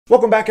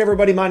Welcome back,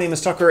 everybody. My name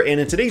is Tucker, and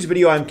in today's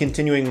video, I'm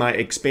continuing my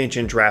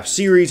expansion draft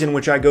series in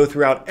which I go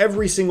throughout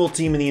every single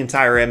team in the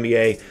entire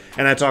NBA,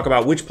 and I talk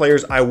about which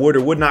players I would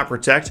or would not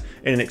protect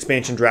in an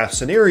expansion draft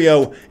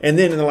scenario. And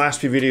then in the last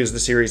few videos of the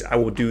series, I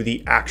will do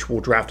the actual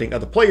drafting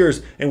of the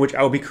players in which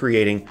I will be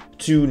creating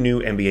 2 new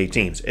NBA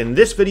teams. In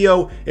this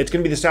video, it's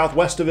going to be the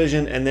Southwest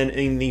Division, and then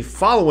in the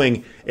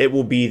following, it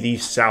will be the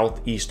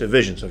Southeast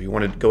Division. So if you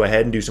want to go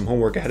ahead and do some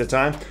homework ahead of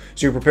time,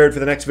 so you're prepared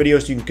for the next video,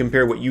 so you can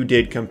compare what you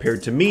did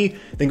compared to me,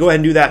 then go ahead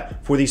and do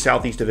that for the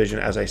Southeast Division,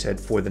 as I said,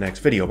 for the next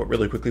video. But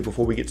really quickly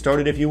before we get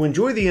started, if you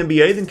enjoy the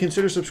NBA, then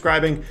consider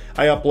subscribing.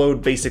 I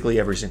upload basically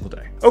every single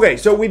day. Okay,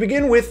 so we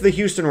begin with the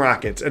Houston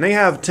Rockets, and they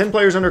have 10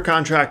 players under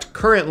contract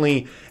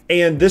currently,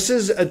 and this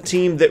is a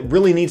team that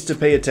really needs to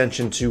pay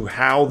attention to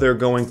how they're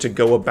going to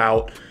go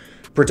about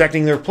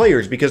protecting their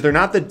players, because they're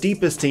not the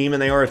deepest team,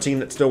 and they are a team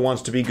that still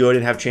wants to be good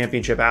and have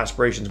championship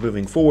aspirations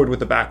moving forward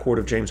with the backcourt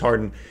of James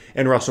Harden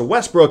and Russell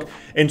Westbrook.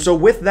 And so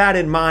with that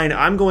in mind,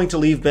 I'm going to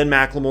leave Ben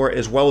McLemore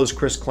as well as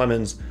Chris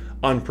Clemens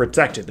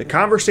unprotected. The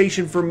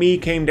conversation for me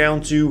came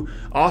down to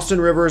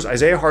Austin Rivers,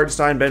 Isaiah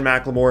Hartenstein, Ben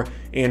McLemore,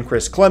 and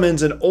Chris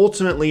Clemens, and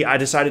ultimately I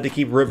decided to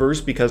keep Rivers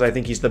because I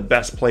think he's the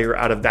best player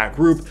out of that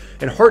group,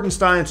 and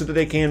Hartenstein so that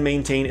they can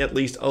maintain at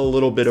least a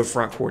little bit of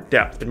front court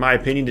depth. In my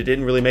opinion, it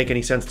didn't really make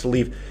any sense to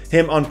leave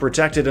him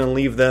unprotected and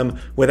leave them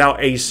without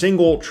a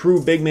single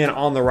true big man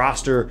on the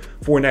roster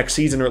for next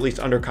season, or at least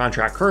under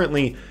contract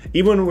currently.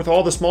 Even with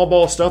all the small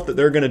ball stuff that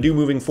they're going to do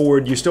moving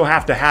forward, you still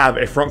have to have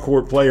a front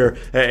court player,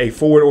 a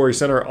forward or a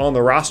center on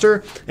the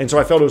roster, and so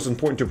I felt it was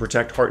important to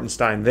protect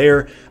Hartenstein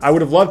there. I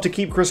would have loved to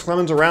keep Chris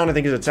Clemens around. I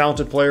think he's a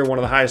talented player, one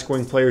of the highest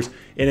scoring players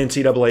in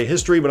NCAA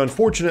history, but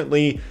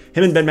unfortunately,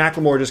 him and Ben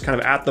McLemore are just kind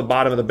of at the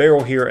bottom of the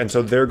barrel here, and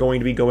so they're going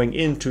to be going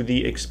into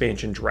the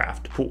expansion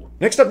draft pool.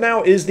 Next up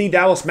now is the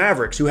Dallas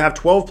Mavericks, who have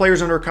 12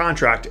 players under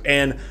contract,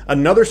 and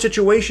another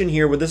situation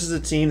here where this is a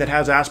team that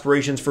has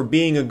aspirations for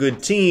being a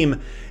good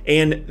team,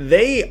 and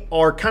they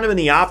are kind of in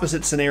the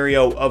opposite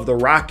scenario of the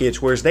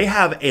Rockets, whereas they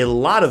have a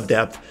lot of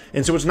depth,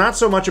 and so it's not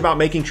so much about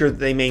making sure that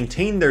they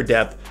maintain their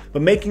depth,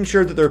 but making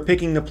sure that they're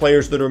picking the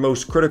players that are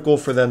most critical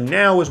for them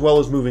now as well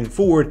as moving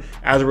forward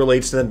as it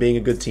relates to them being a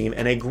good team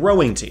and a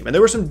growing team. And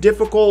there were some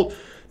difficult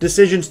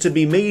decisions to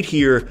be made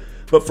here,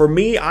 but for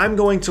me, I'm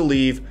going to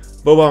leave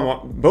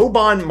Boban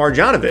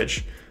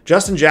Marjanovic,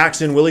 Justin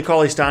Jackson, Willie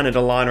Cauley-Stein, and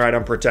DeLon Wright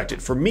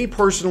unprotected. For me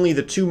personally,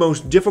 the 2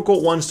 most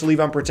difficult ones to leave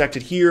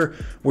unprotected here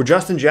were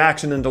Justin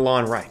Jackson and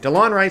DeLon Wright.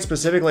 DeLon Wright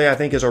specifically, I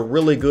think, is a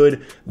really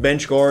good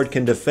bench guard,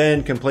 can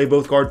defend, can play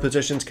both guard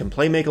positions, can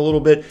play make a little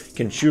bit,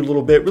 can shoot a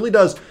little bit, really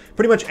does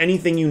pretty much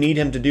anything you need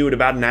him to do at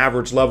about an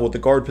average level at the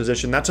guard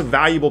position. That's a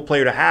valuable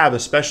player to have,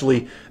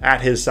 especially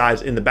at his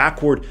size in the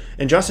backcourt.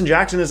 And Justin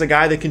Jackson is a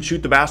guy that can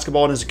shoot the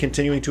basketball and is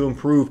continuing to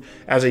improve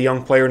as a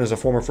young player and as a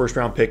former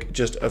first-round pick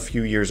just a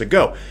few years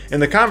ago.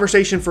 And the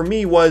conversation for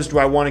me was, do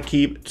I want to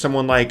keep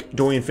someone like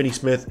Dorian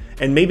Finney-Smith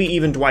and maybe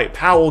even Dwight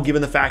Powell,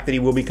 given the fact that he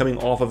will be coming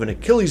off of an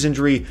Achilles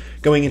injury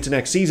going into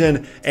next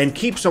season, and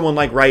keep someone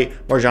like Wright,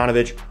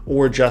 Marjanovic,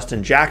 or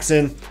Justin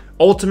Jackson?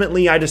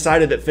 Ultimately, I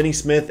decided that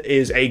Finney-Smith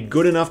is a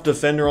good enough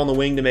defender on the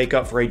wing to make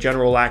up for a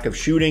general lack of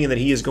shooting, and that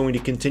he is going to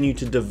continue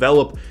to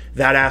develop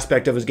that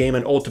aspect of his game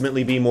and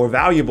ultimately be more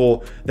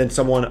valuable than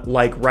someone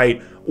like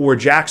Wright or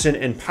Jackson.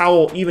 And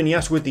Powell, even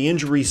yes, with the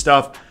injury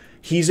stuff,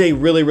 he's a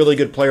really, really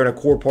good player and a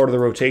core part of the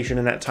rotation,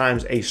 and at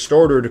times a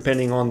starter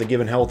depending on the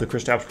given health of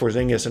Kristaps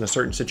Porzingis in a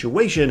certain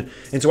situation.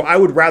 And so I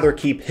would rather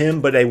keep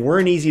him, but they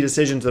weren't easy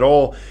decisions at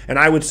all. And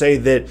I would say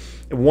that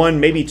 1,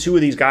 maybe 2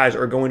 of these guys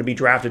are going to be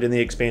drafted in the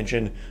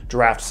expansion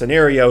draft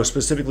scenario.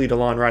 Specifically,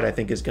 DeLon Wright, I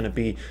think, is going to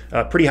be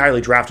a pretty highly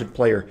drafted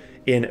player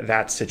in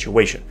that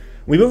situation.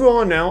 We move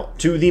on now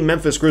to the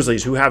Memphis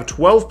Grizzlies, who have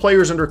 12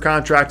 players under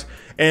contract,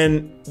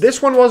 and this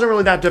one wasn't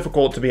really that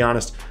difficult, to be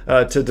honest,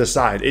 to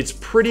decide. It's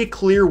pretty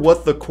clear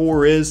what the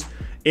core is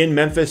in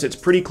Memphis. It's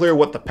pretty clear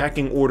what the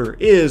pecking order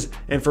is,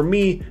 and for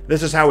me,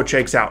 this is how it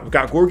shakes out. We've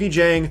got Gorgui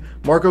Dieng,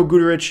 Marko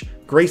Guduric,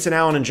 Grayson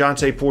Allen, and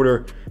Jontay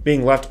Porter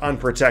being left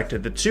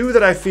unprotected. The 2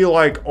 that I feel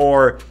like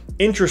are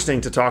interesting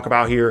to talk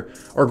about here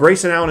are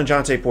Grayson Allen and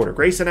Jontay Porter.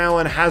 Grayson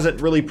Allen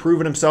hasn't really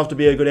proven himself to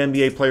be a good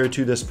NBA player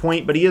to this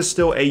point, but he is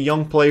still a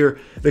young player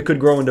that could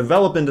grow and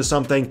develop into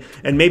something,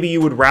 and maybe you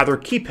would rather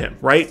keep him,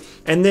 right?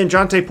 And then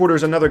Jontay Porter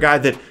is another guy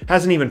that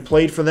hasn't even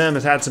played for them,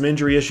 has had some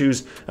injury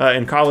issues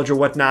in college or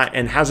whatnot,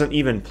 and hasn't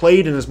even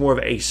played, and is more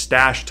of a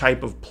stash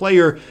type of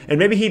player, and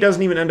maybe he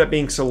doesn't even end up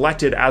being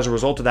selected as a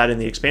result of that in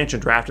the expansion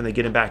draft, and they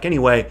get him back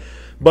anyway.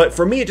 But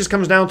for me, it just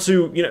comes down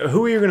to,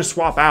 who are you going to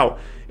swap out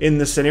in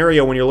this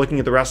scenario when you're looking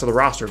at the rest of the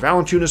roster?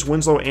 Valanciunas,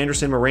 Winslow,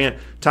 Anderson, Morant,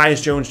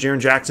 Tyus Jones, Jaren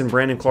Jackson,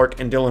 Brandon Clark,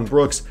 and Dillon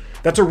Brooks.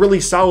 That's a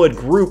really solid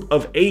group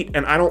of 8,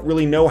 and I don't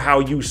really know how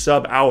you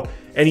sub out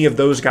any of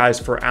those guys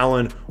for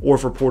Allen or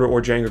for Porter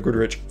or Django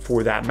Goodrich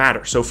for that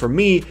matter. So for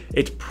me,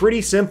 it's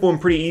pretty simple and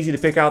pretty easy to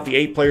pick out the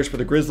 8 players for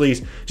the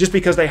Grizzlies just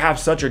because they have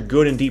such a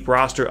good and deep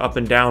roster up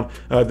and down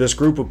this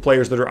group of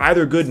players that are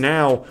either good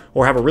now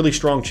or have a really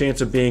strong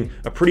chance of being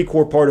a pretty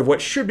core part of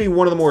what should be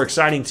one of the more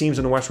exciting teams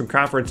in the Western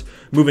Conference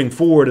moving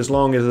forward, as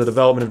long as the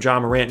development of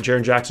John Morant and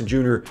Jaren Jackson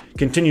Jr.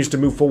 continues to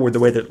move forward the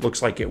way that it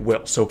looks like it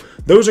will. So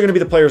those are going to be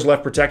the players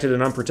left protected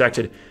and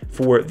unprotected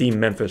for the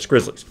Memphis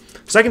Grizzlies.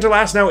 Second to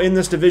last now in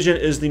this division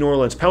is the New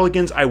Orleans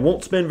Pelicans. I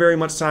won't spend very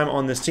much time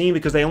on this team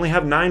because they only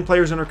have 9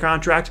 players under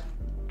contract.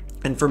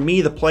 And for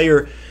me, the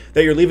player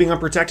that you're leaving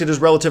unprotected is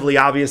relatively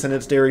obvious, and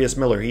it's Darius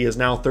Miller. He is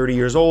now 30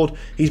 years old.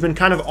 He's been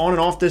kind of on and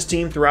off this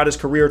team throughout his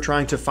career,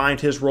 trying to find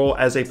his role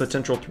as a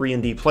potential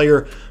 3-and-D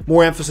player.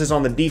 More emphasis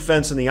on the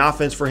defense and the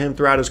offense for him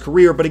throughout his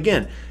career. But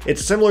again,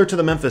 it's similar to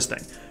the Memphis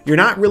thing. You're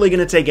not really going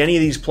to take any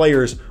of these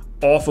players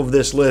off of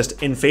this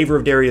list in favor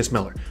of Darius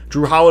Miller.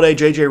 Drew Holiday,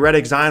 J.J.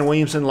 Redick, Zion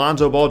Williamson,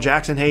 Lonzo Ball,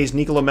 Jackson Hayes,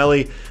 Nicola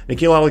Melli,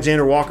 Nickeil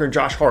Alexander-Walker, and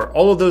Josh Hart.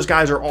 All of those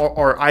guys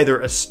are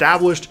either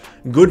established,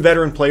 good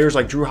veteran players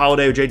like Drew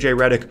Holiday or J.J.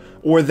 Redick,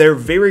 or they're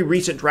very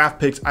recent draft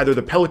picks, either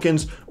the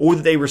Pelicans or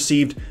that they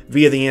received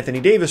via the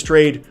Anthony Davis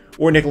trade,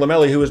 or Nicola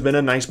Melli, who has been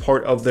a nice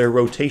part of their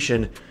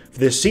rotation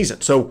this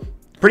season. So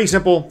pretty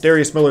simple.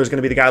 Darius Miller is going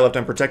to be the guy left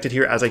unprotected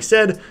here. As I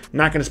said,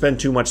 not going to spend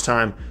too much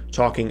time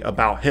talking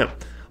about him.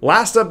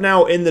 Last up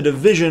now in the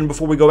division,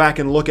 before we go back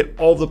and look at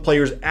all the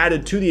players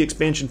added to the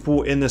expansion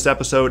pool in this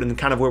episode and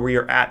kind of where we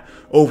are at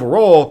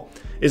overall,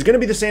 is going to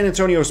be the San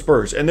Antonio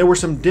Spurs. And there were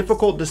some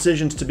difficult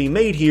decisions to be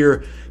made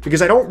here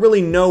because I don't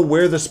really know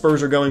where the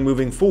Spurs are going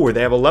moving forward.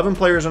 They have 11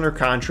 players under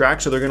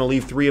contract, so they're going to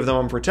leave 3 of them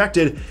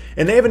unprotected.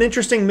 And they have an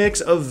interesting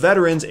mix of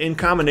veterans in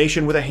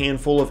combination with a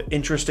handful of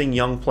interesting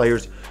young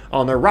players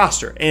on their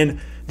roster. And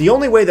the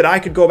only way that I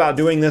could go about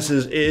doing this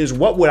is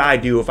what would I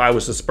do if I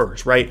was the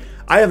Spurs, right?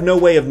 I have no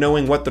way of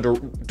knowing what the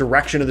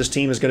direction of this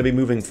team is going to be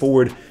moving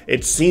forward.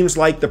 It seems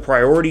like the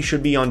priority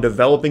should be on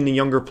developing the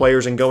younger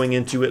players and going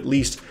into at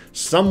least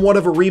somewhat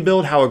of a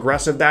rebuild. How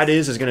aggressive that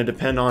is going to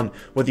depend on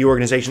what the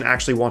organization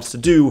actually wants to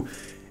do.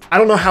 I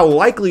don't know how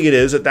likely it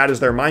is that that is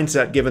their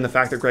mindset, given the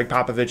fact that Greg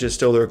Popovich is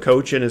still their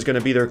coach and is going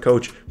to be their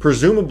coach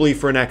presumably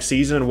for next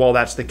season. And while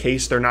that's the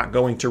case, they're not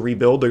going to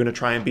rebuild. They're going to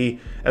try and be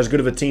as good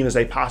of a team as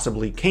they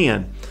possibly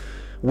can.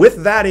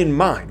 With that in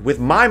mind, with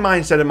my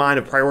mindset in mind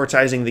of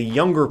prioritizing the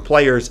younger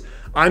players,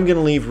 I'm going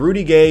to leave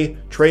Rudy Gay,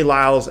 Trey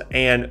Lyles,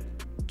 and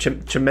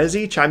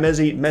Chimezie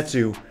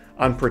Metu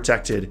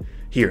unprotected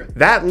here.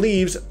 That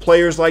leaves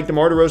players like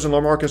DeMar DeRozan,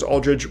 LaMarcus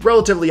Aldridge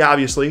relatively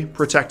obviously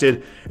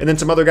protected, and then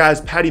some other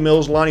guys, Patty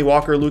Mills, Lonnie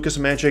Walker, Lucas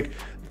Manchik,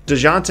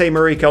 DeJounte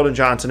Murray, Keldon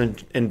Johnson,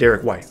 and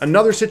Derek White.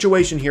 Another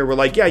situation here where,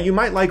 like, yeah, you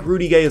might like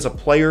Rudy Gay as a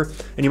player,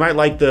 and you might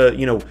like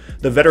the,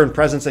 the veteran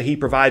presence that he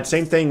provides.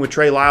 Same thing with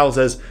Trey Lyles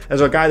as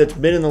a guy that's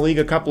been in the league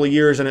a couple of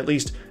years and at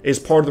least is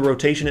part of the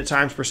rotation at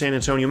times for San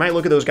Antonio. You might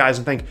look at those guys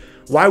and think,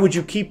 why would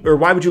you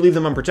leave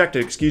them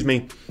unprotected? Excuse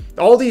me.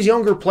 All these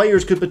younger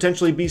players could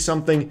potentially be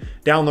something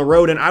down the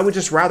road, and I would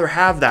just rather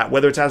have that,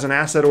 whether it's as an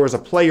asset or as a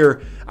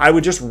player. I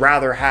would just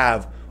rather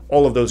have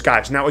all of those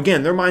guys. Now,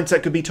 again, their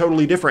mindset could be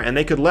totally different, and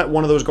they could let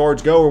one of those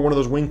guards go or one of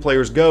those wing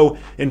players go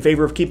in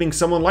favor of keeping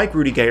someone like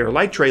Rudy Gay or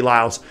like Trey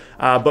Lyles.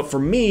 But for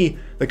me,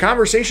 the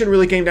conversation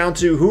really came down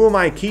to who am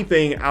I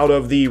keeping out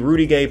of the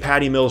Rudy Gay,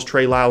 Patty Mills,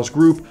 Trey Lyles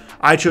group.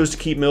 I chose to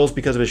keep Mills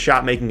because of his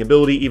shot-making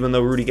ability, even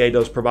though Rudy Gay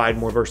does provide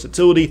more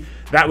versatility.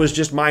 That was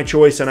just my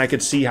choice, and I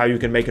could see how you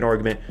can make an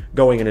argument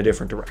going in a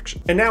different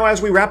direction. And now,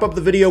 as we wrap up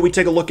the video, we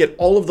take a look at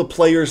all of the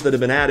players that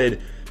have been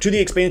added to the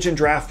expansion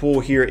draft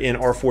pool here in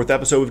our 4th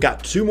episode. We've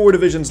got 2 more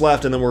divisions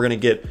left, and then we're going to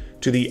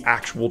get to the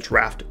actual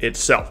draft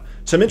itself.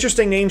 Some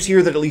interesting names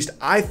here that at least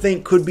I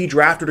think could be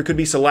drafted or could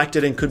be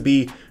selected and could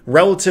be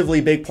relatively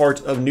big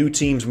parts of new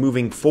teams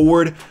moving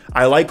forward.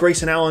 I like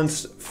Grayson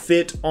Allen's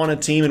fit on a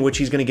team in which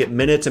he's going to get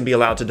minutes and be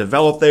allowed to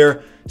develop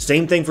there.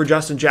 Same thing for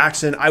Justin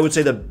Jackson. I would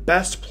say the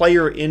best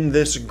player in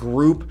this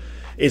group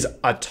is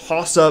a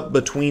toss-up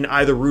between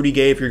either Rudy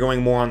Gay, if you're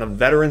going more on the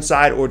veteran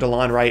side, or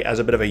DeLon Wright as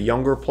a bit of a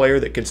younger player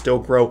that can still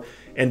grow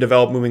and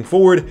develop moving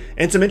forward.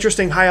 And some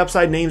interesting high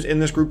upside names in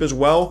this group as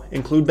well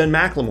include Ben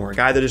McLemore, a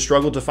guy that has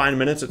struggled to find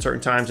minutes at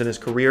certain times in his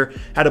career,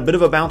 had a bit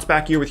of a bounce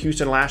back year with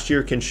Houston last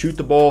year, can shoot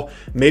the ball,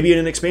 maybe in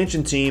an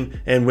expansion team,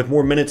 and with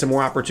more minutes and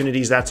more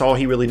opportunities, that's all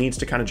he really needs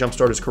to kind of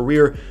jumpstart his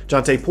career.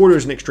 Jontay Porter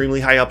is an extremely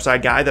high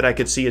upside guy that I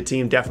could see a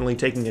team definitely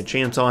taking a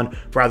chance on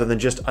rather than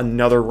just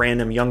another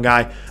random young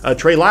guy.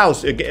 Trey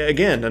Lyles,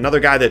 again,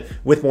 another guy that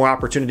with more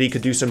opportunity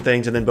could do some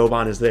things, and then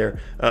Boban is there,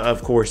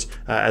 of course,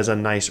 as a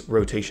nice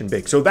rotation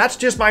big. So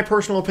that's just my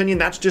personal opinion.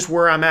 That's just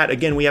where I'm at.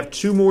 Again, we have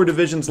 2 more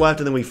divisions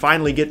left, and then we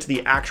finally get to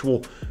the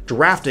actual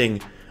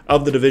drafting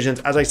of the divisions.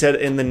 As I said,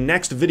 in the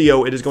next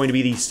video, it is going to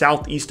be the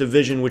Southeast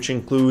Division, which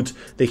includes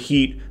the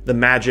Heat, the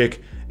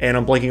Magic, and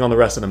I'm blanking on the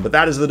rest of them. But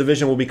that is the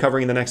division we'll be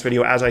covering in the next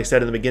video. As I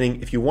said in the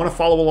beginning, if you want to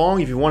follow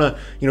along, if you want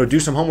to, do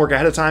some homework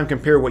ahead of time,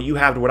 compare what you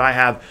have to what I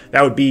have,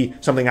 that would be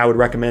something I would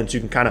recommend so you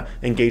can kind of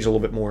engage a little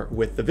bit more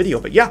with the video.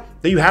 But yeah,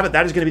 there you have it.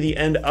 That is going to be the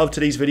end of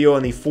today's video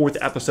and the 4th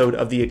episode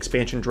of the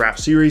expansion draft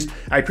series.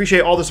 I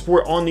appreciate all the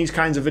support on these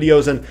kinds of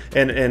videos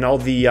and all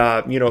the,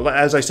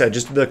 as I said,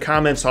 just the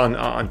comments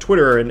on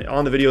Twitter and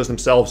on the videos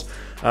themselves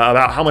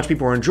about how much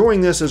people are enjoying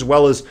this, as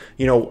well as,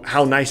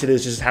 how nice it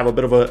is just to have a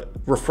bit of a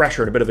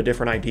refresher and a bit of a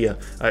different idea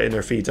in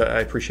their feeds. I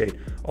appreciate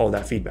all of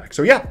that feedback.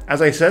 So yeah,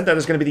 as I said, that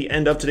is going to be the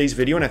end of today's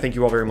video, and I thank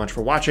you all very much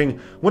for watching.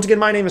 Once again,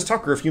 my name is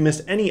Tucker. If you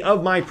missed any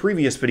of my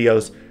previous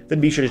videos, then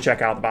be sure to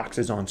check out the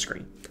boxes on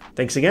screen.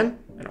 Thanks again,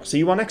 and I'll see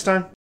you all next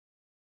time.